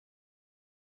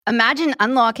Imagine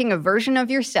unlocking a version of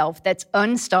yourself that's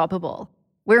unstoppable,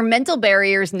 where mental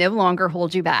barriers no longer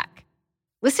hold you back.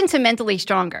 Listen to Mentally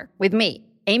Stronger with me,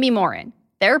 Amy Morin,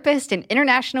 therapist and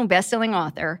international best-selling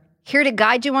author, here to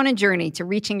guide you on a journey to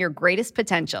reaching your greatest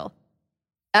potential.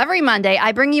 Every Monday,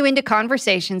 I bring you into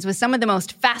conversations with some of the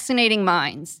most fascinating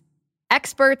minds.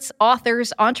 Experts,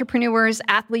 authors, entrepreneurs,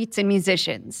 athletes, and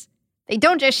musicians. They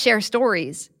don't just share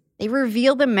stories. They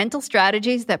reveal the mental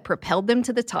strategies that propelled them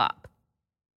to the top.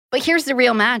 But here's the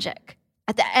real magic.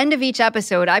 At the end of each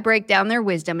episode, I break down their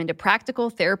wisdom into practical,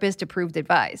 therapist-approved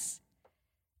advice.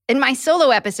 In my solo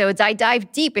episodes, I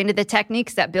dive deep into the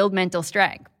techniques that build mental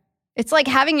strength. It's like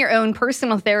having your own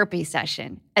personal therapy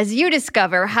session as you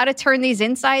discover how to turn these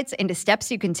insights into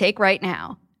steps you can take right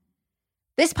now.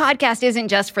 This podcast isn't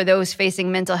just for those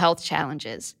facing mental health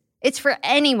challenges. It's for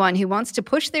anyone who wants to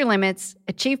push their limits,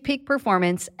 achieve peak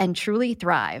performance, and truly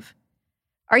thrive.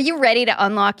 Are you ready to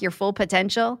unlock your full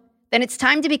potential? Then it's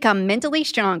time to become mentally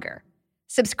stronger.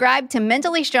 Subscribe to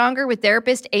Mentally Stronger with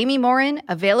therapist Amy Morin,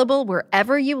 available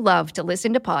wherever you love to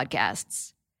listen to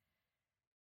podcasts.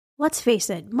 Let's face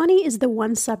it, money is the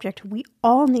one subject we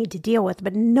all need to deal with,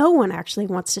 but no one actually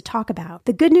wants to talk about.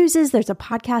 The good news is there's a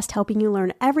podcast helping you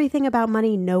learn everything about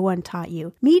money no one taught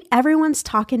you. Meet Everyone's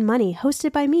Talkin' Money,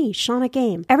 hosted by me, Shauna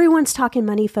Game. Everyone's Talkin'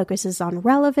 Money focuses on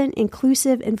relevant,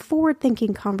 inclusive, and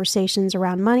forward-thinking conversations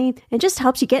around money and just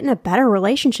helps you get in a better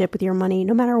relationship with your money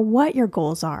no matter what your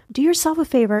goals are. Do yourself a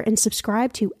favor and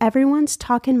subscribe to Everyone's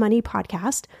Talkin' Money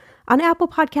podcast on Apple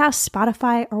Podcasts,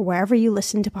 Spotify, or wherever you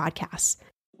listen to podcasts.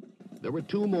 There were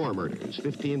two more murders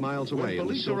 15 miles away. When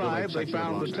police arrived, they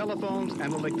found the telephones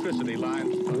and electricity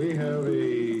lines. We have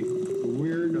a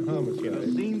weird homicide. A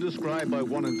scene described by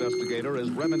one investigator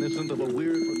as reminiscent of a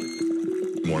weird...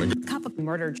 Couple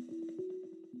murder.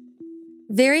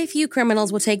 Very few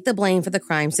criminals will take the blame for the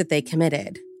crimes that they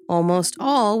committed. Almost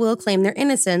all will claim their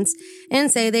innocence and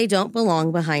say they don't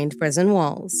belong behind prison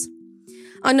walls.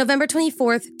 On November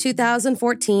 24th,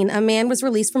 2014, a man was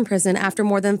released from prison after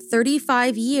more than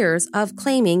 35 years of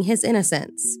claiming his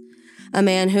innocence. A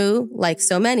man who, like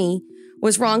so many,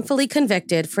 was wrongfully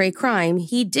convicted for a crime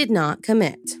he did not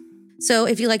commit. So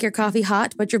if you like your coffee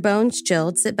hot but your bones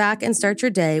chilled, sit back and start your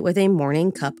day with a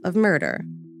morning cup of murder.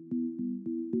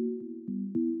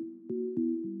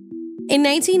 In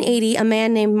 1980, a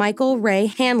man named Michael Ray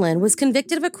Hanlon was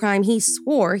convicted of a crime he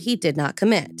swore he did not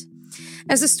commit.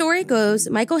 As the story goes,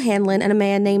 Michael Hanlon and a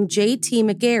man named J.T.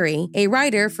 McGarry, a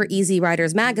writer for Easy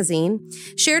Riders magazine,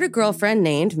 shared a girlfriend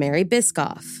named Mary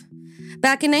Biscoff.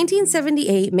 Back in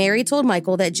 1978, Mary told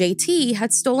Michael that J.T.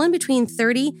 had stolen between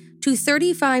 $30,000 to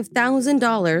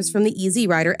 $35,000 from the Easy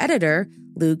Rider editor,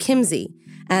 Lou Kimsey,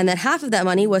 and that half of that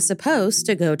money was supposed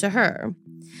to go to her.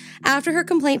 After her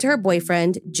complaint to her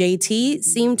boyfriend, J.T.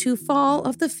 seemed to fall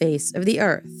off the face of the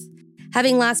earth.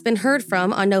 Having last been heard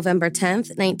from on November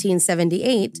 10th,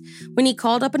 1978, when he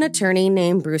called up an attorney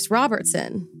named Bruce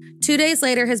Robertson. 2 days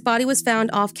later, his body was found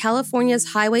off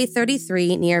California's Highway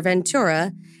 33 near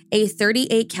Ventura, a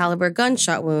 .38 caliber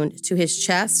gunshot wound to his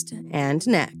chest and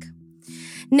neck.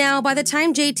 Now, by the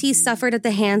time JT suffered at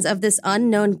the hands of this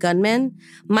unknown gunman,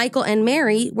 Michael and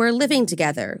Mary were living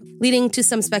together, leading to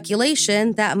some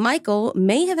speculation that Michael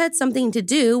may have had something to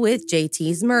do with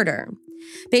JT's murder.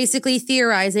 Basically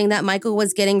theorizing that Michael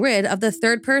was getting rid of the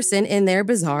third person in their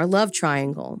bizarre love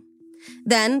triangle.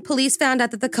 Then, police found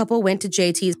out that the couple went to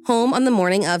JT's home on the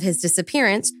morning of his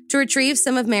disappearance to retrieve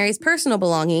some of Mary's personal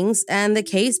belongings, and the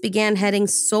case began heading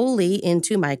solely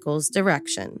into Michael's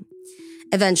direction.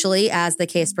 Eventually, as the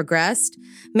case progressed,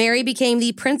 Mary became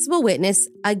the principal witness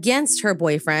against her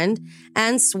boyfriend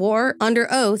and swore under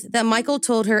oath that Michael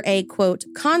told her a, quote,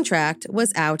 contract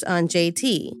was out on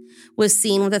JT, was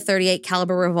seen with a .38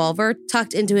 caliber revolver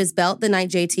tucked into his belt the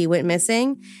night JT went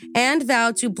missing, and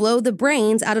vowed to blow the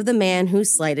brains out of the man who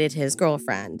slighted his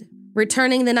girlfriend,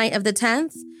 returning the night of the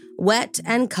 10th, wet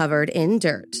and covered in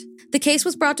dirt. The case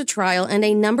was brought to trial, and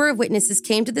a number of witnesses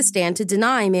came to the stand to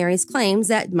deny Mary's claims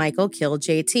that Michael killed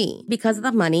JT because of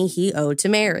the money he owed to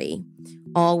Mary.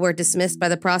 All were dismissed by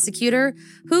the prosecutor,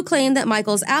 who claimed that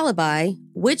Michael's alibi,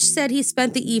 which said he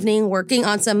spent the evening working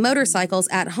on some motorcycles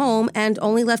at home and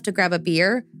only left to grab a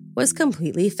beer, was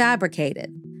completely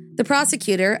fabricated. The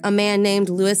prosecutor, a man named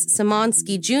Louis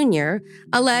Simonsky Jr.,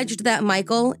 alleged that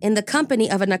Michael, in the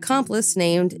company of an accomplice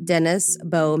named Dennis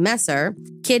Bo Messer,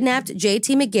 kidnapped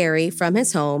J.T. McGarry from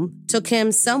his home, took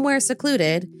him somewhere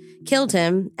secluded, killed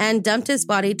him, and dumped his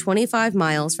body 25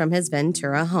 miles from his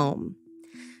Ventura home.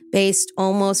 Based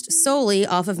almost solely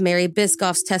off of Mary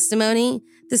Biscoff's testimony,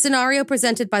 the scenario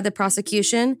presented by the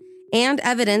prosecution, and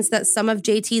evidence that some of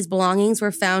JT's belongings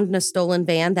were found in a stolen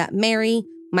van that Mary,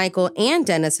 Michael and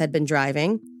Dennis had been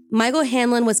driving, Michael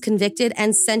Hanlon was convicted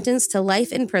and sentenced to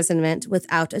life imprisonment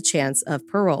without a chance of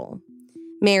parole.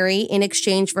 Mary, in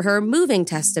exchange for her moving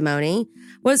testimony,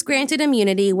 was granted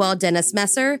immunity while Dennis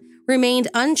Messer remained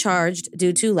uncharged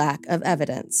due to lack of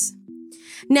evidence.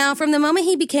 Now, from the moment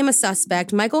he became a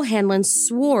suspect, Michael Hanlon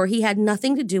swore he had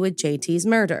nothing to do with JT's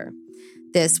murder.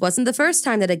 This wasn't the first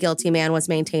time that a guilty man was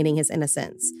maintaining his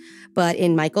innocence. But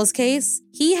in Michael's case,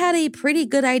 he had a pretty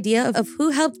good idea of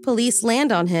who helped police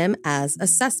land on him as a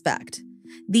suspect.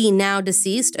 The now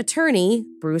deceased attorney,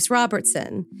 Bruce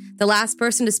Robertson, the last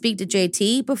person to speak to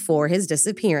JT before his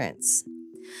disappearance.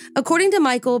 According to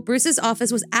Michael, Bruce's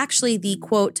office was actually the,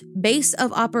 quote, base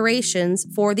of operations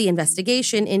for the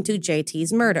investigation into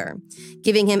JT's murder,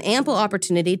 giving him ample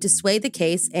opportunity to sway the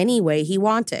case any way he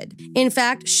wanted. In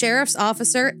fact, sheriff's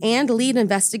officer and lead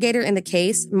investigator in the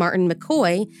case, Martin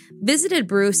McCoy, visited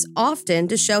Bruce often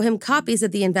to show him copies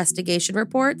of the investigation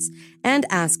reports and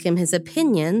ask him his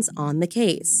opinions on the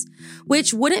case,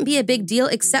 which wouldn't be a big deal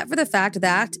except for the fact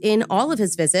that, in all of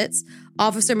his visits,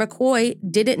 Officer McCoy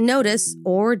didn't notice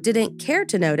or didn't care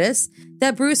to notice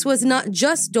that Bruce was not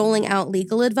just doling out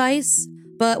legal advice,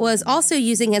 but was also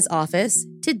using his office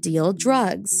to deal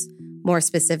drugs, more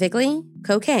specifically,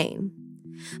 cocaine.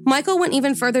 Michael went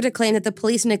even further to claim that the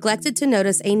police neglected to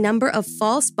notice a number of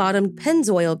false-bottomed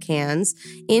Pennzoil cans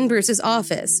in Bruce's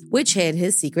office, which hid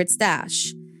his secret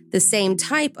stash. The same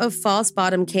type of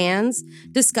false-bottom cans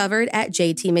discovered at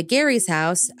J.T. McGarry's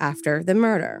house after the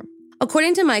murder.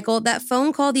 According to Michael, that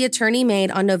phone call the attorney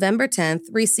made on November 10th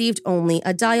received only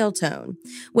a dial tone,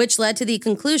 which led to the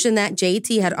conclusion that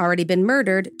JT had already been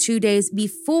murdered 2 days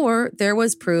before there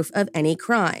was proof of any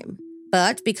crime.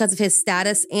 But because of his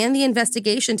status and the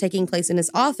investigation taking place in his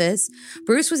office,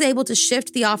 Bruce was able to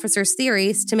shift the officer's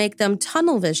theories to make them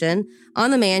tunnel vision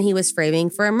on the man he was framing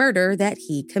for a murder that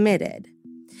he committed.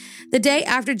 The day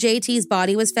after JT's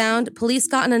body was found, police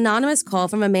got an anonymous call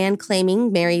from a man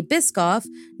claiming Mary Biscoff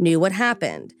knew what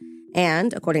happened.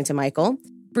 And, according to Michael,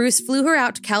 Bruce flew her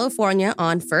out to California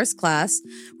on first class,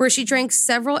 where she drank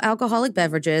several alcoholic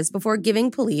beverages before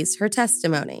giving police her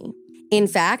testimony. In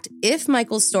fact, if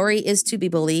Michael's story is to be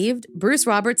believed, Bruce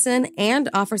Robertson and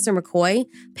Officer McCoy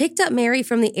picked up Mary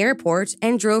from the airport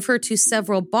and drove her to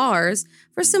several bars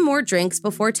for some more drinks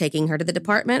before taking her to the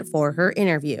department for her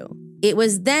interview. It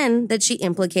was then that she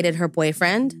implicated her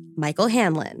boyfriend, Michael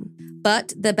Hanlon.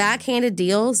 But the backhanded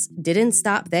deals didn't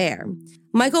stop there.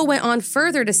 Michael went on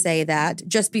further to say that,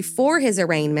 just before his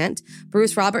arraignment,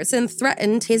 Bruce Robertson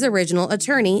threatened his original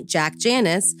attorney, Jack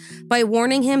Janis, by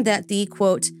warning him that the,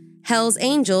 quote, Hells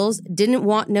Angels didn't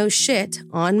want no shit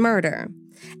on murder,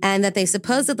 and that they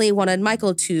supposedly wanted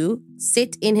Michael to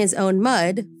sit in his own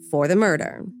mud for the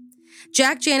murder.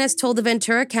 Jack Janis told the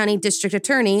Ventura County District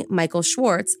Attorney, Michael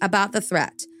Schwartz, about the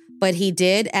threat, but he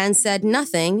did and said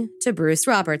nothing to Bruce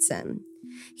Robertson.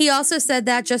 He also said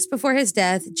that just before his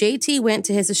death, JT went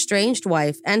to his estranged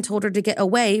wife and told her to get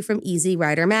away from Easy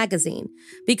Rider magazine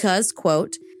because,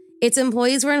 quote, its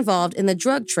employees were involved in the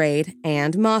drug trade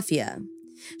and mafia.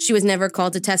 She was never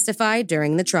called to testify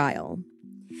during the trial.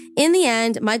 In the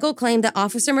end, Michael claimed that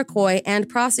Officer McCoy and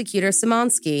Prosecutor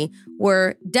Szymanski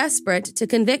were desperate to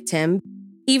convict him,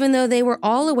 even though they were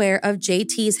all aware of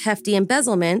JT's hefty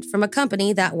embezzlement from a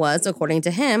company that was, according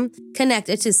to him,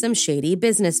 connected to some shady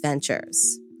business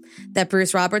ventures. That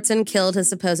Bruce Robertson killed his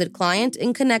supposed client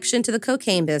in connection to the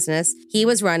cocaine business he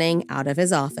was running out of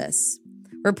his office.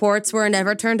 Reports were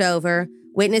never turned over.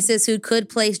 Witnesses who could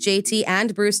place JT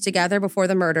and Bruce together before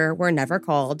the murder were never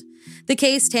called. The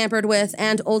case tampered with,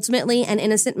 and ultimately an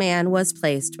innocent man was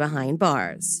placed behind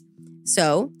bars.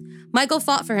 So, Michael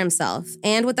fought for himself,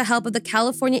 and with the help of the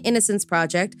California Innocence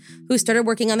Project, who started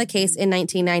working on the case in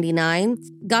 1999,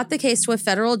 got the case to a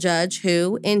federal judge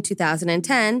who, in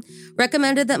 2010,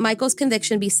 recommended that Michael's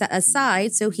conviction be set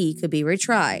aside so he could be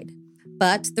retried.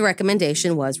 But the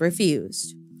recommendation was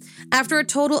refused. After a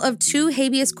total of 2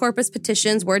 habeas corpus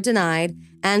petitions were denied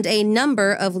and a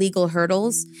number of legal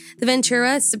hurdles, the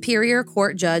Ventura Superior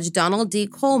Court Judge Donald D.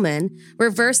 Coleman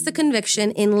reversed the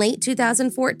conviction in late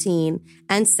 2014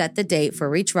 and set the date for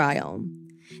retrial.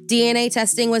 DNA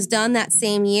testing was done that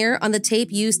same year on the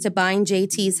tape used to bind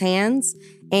JT's hands,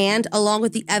 and along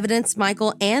with the evidence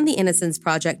Michael and the Innocence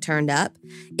Project turned up,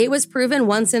 it was proven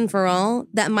once and for all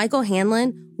that Michael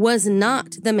Hanlon was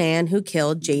not the man who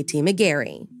killed JT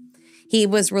McGarry. He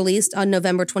was released on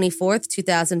November 24,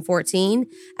 2014,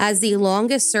 as the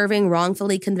longest-serving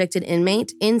wrongfully convicted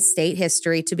inmate in state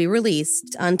history to be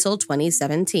released until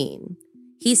 2017.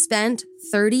 He spent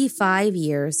 35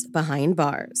 years behind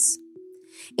bars.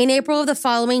 In April of the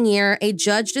following year, a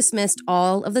judge dismissed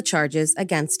all of the charges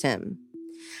against him.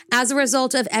 As a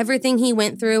result of everything he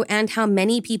went through and how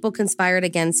many people conspired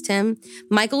against him,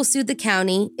 Michael sued the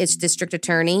county, its district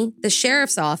attorney, the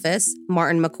sheriff's office,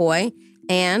 Martin McCoy,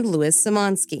 and Louis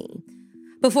Szymanski.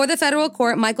 Before the federal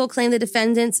court, Michael claimed the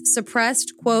defendants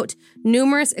suppressed, quote,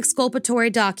 numerous exculpatory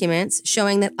documents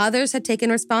showing that others had taken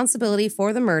responsibility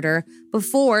for the murder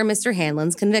before Mr.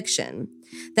 Hanlon's conviction,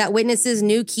 that witnesses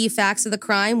knew key facts of the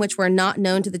crime which were not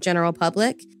known to the general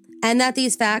public, and that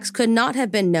these facts could not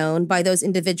have been known by those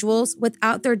individuals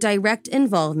without their direct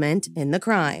involvement in the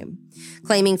crime.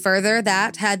 Claiming further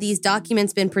that, had these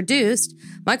documents been produced,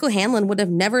 Michael Hanlon would have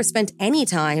never spent any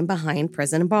time behind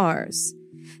prison bars.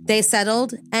 They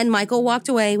settled, and Michael walked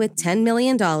away with $10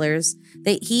 million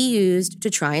that he used to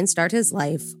try and start his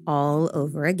life all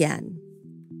over again.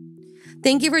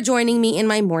 Thank you for joining me in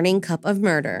my morning cup of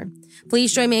murder.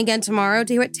 Please join me again tomorrow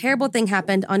to hear what terrible thing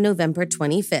happened on November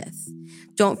 25th.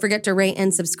 Don't forget to rate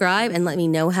and subscribe and let me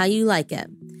know how you like it.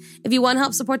 If you want to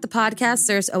help support the podcast,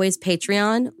 there's always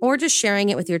Patreon or just sharing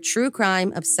it with your true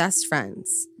crime obsessed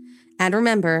friends. And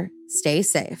remember, stay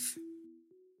safe.